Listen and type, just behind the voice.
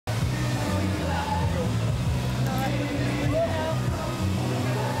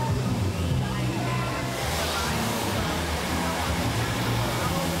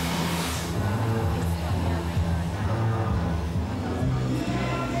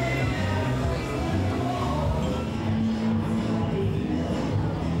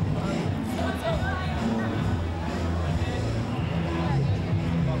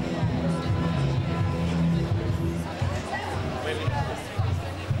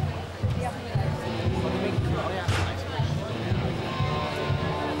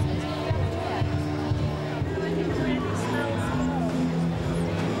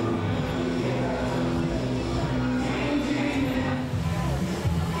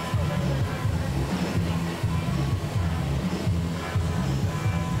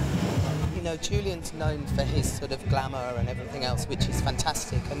know, Julian's known for his sort of glamour and everything else, which is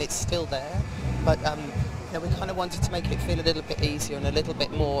fantastic, and it's still there. But you know, we kind of wanted to make it feel a little bit easier and a little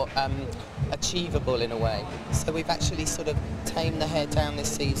bit more achievable in a way. So we've actually sort of tamed the hair down this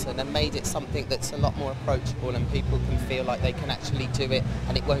season and made it something that's a lot more approachable, and people can feel like they can actually do it,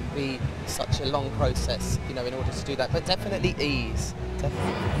 and it won't be such a long process, you know, in order to do that. But definitely ease,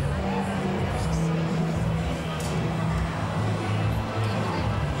 definitely.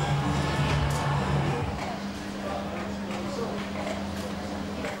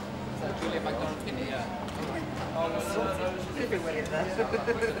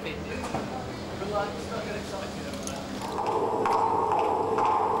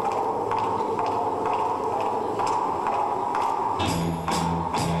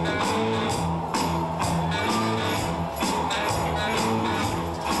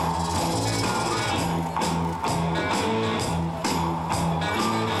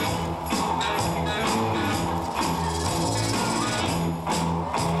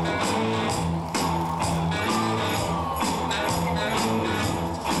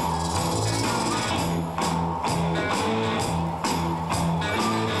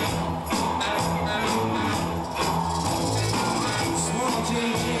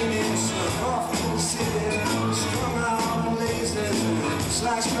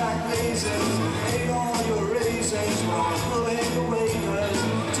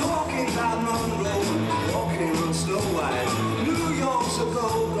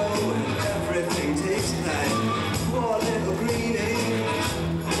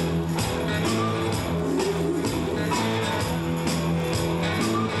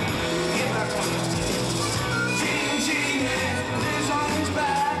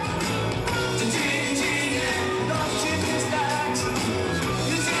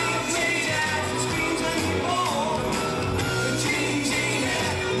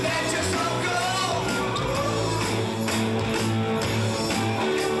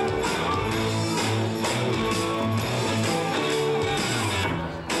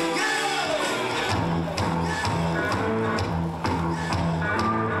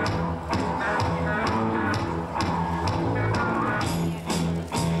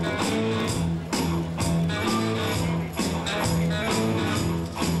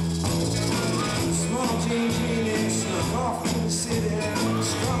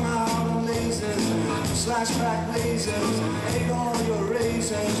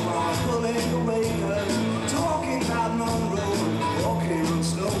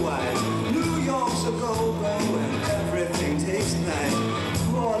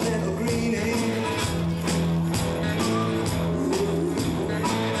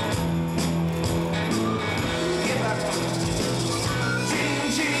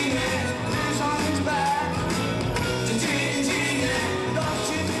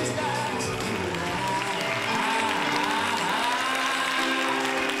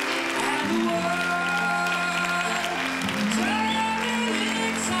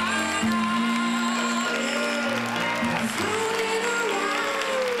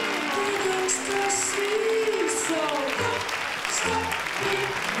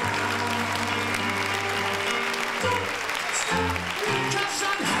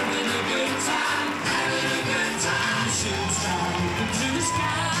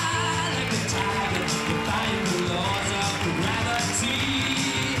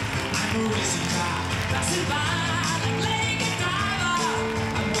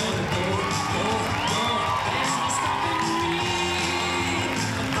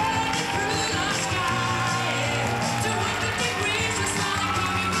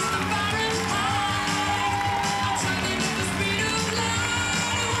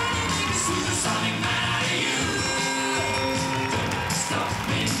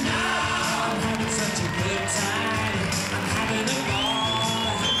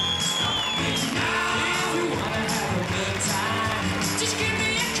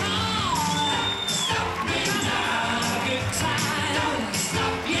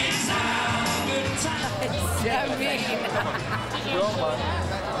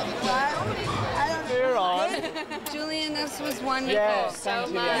 Julian, this was wonderful. Yes, so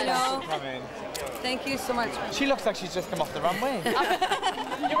thank much. you for coming. Thank you so much. She looks like she's just come off the runway.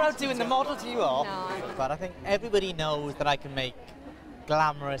 You're out doing the models, you are. No. But I think everybody knows that I can make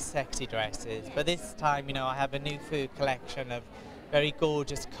glamorous, sexy dresses. But this time, you know, I have a new food collection of very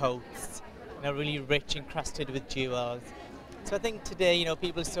gorgeous coats, you know, really rich, encrusted with jewels. So I think today, you know,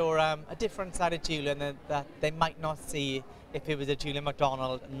 people saw a different side of Julian that they might not see if it was a Julian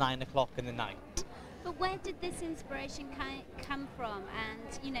MacDonald at 9 o'clock in the night. But where did this inspiration come from?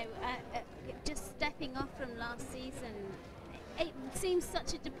 And, you know, just stepping off from last season, it seems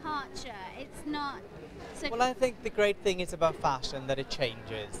such a departure. It's not so... Well, I think the great thing is about fashion that it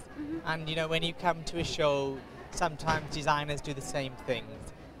changes. And you know, when you come to a show, sometimes designers do the same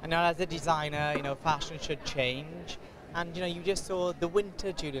things. And now as a designer, you know, fashion should change. And you know, you just saw the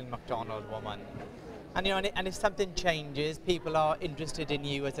winter Julian MacDonald woman. And you know, and if something changes, people are interested in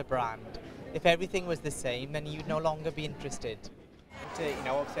you as a brand. If everything was the same, then you'd no longer be interested. You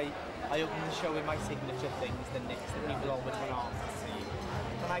know, obviously, I open the show with my signature things, the knits that people always want to see.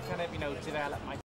 And I kind of, you know, develop my